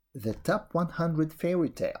The top 100 fairy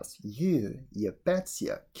tales you, your pets,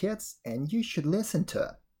 your kids, and you should listen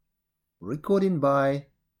to. Recording by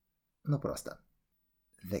No Просто.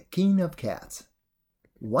 The King of Cats.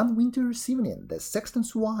 One winter's evening, the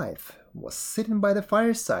sexton's wife was sitting by the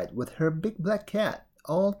fireside with her big black cat,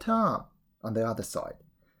 Old Tom, on the other side,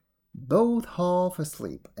 both half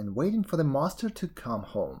asleep and waiting for the master to come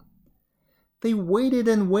home. They waited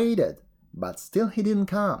and waited, but still he didn't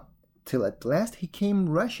come, till at last he came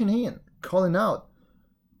rushing in, calling out,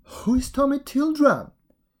 "Who is Tommy Tildrum?"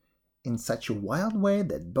 in such a wild way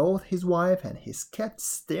that both his wife and his cat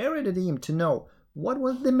stared at him to know what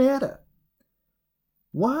was the matter.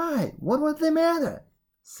 "Why, what was the matter?"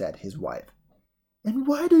 said his wife. "And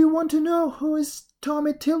why do you want to know who is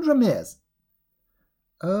Tommy Tildrum is?"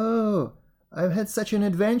 "Oh, I've had such an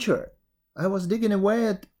adventure. I was digging away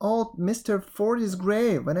at old Mr. Fordy's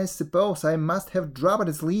grave, and I suppose I must have dropped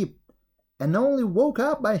asleep, and only woke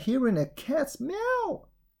up by hearing a cat's meow."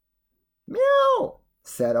 "Meow,"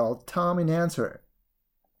 said old Tom in answer.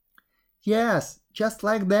 "Yes, just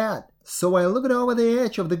like that. So I looked over the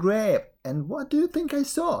edge of the grave, and what do you think I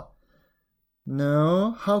saw?"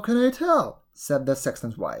 "No, how can I tell?" said the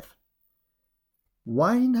sexton's wife.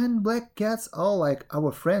 "White and black cats, all like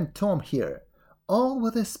our friend Tom here, all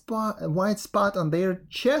with a white spot on their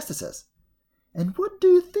chests. And what do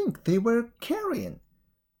you think they were carrying?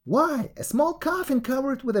 Why, a small coffin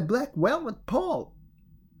covered with a black velvet pall,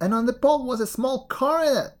 and on the pall was a small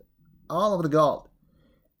coronet, all of the gold.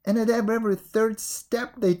 And at every third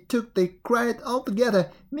step they took, they cried all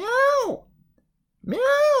together, 'Meow!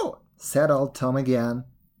 Meow!'" said old Tom again.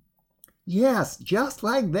 "Yes, just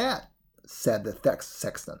like that," said the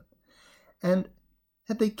sexton. "And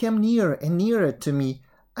as they came nearer and nearer to me,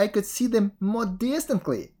 I could see them more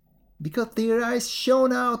distantly, because their eyes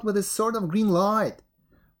shone out with a sort of green light.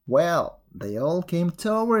 Well, they all came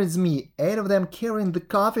towards me, 8 of them carrying the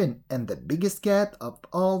coffin, and the biggest cat of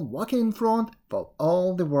all walking in front for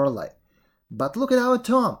all the world like. But look at our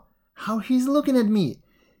Tom, how he's looking at me.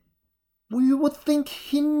 You would think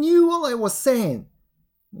he knew all I was saying."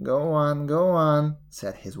 Go on,"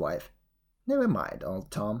 said his wife. "Never mind,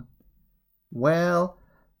 old Tom." "Well,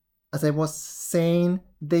 as I was saying,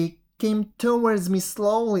 they came towards me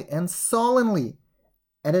slowly and sullenly,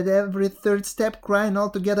 and at every third step crying all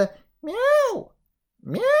together, 'Meow!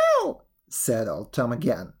 Meow!' said old Tom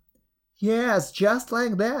again. "Yes, just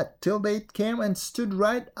like that, till they came and stood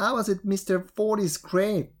right opposite Mr. Fordy's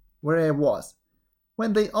grave, where I was,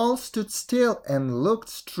 when they all stood still and looked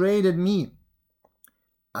straight at me.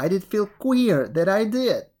 I did feel queer, that I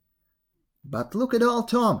did. But look at old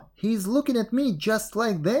Tom, he's looking at me just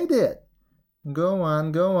like they did." Go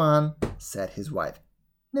on," said his wife.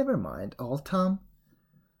 "Never mind, old Tom."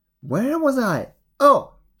 "Where was I?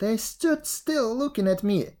 Oh, they stood still looking at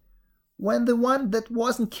me, when the one that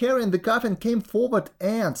wasn't carrying the coffin came forward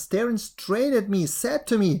and, staring straight at me, said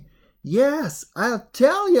to me, yes, I'll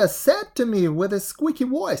tell you, said to me with a squeaky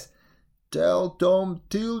voice, 'Tell Tom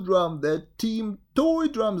Tildrum that Tim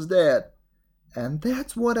Toydrum's dead.' And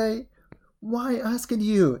that's why I asked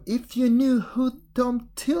you if you knew who Tom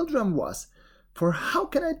Tildrum was, for how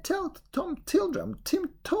can I tell Tom Tildrum,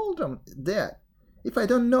 Tim Toldrum dead, if I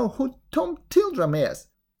don't know who Tom Tildrum is?"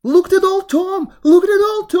 "Look at old Tom! Look at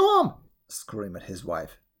old Tom!" screamed his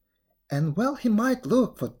wife. And well he might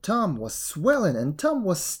look, for Tom was swelling and Tom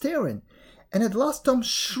was staring, and at last Tom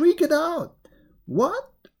shrieked out,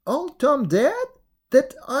 "What? Old Tom dead?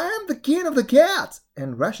 That I am the king of the cats!"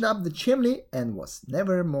 and rushed up the chimney and was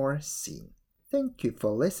never more seen. Thank you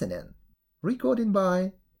for listening. Recording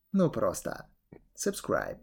by No Просто. Subscribe.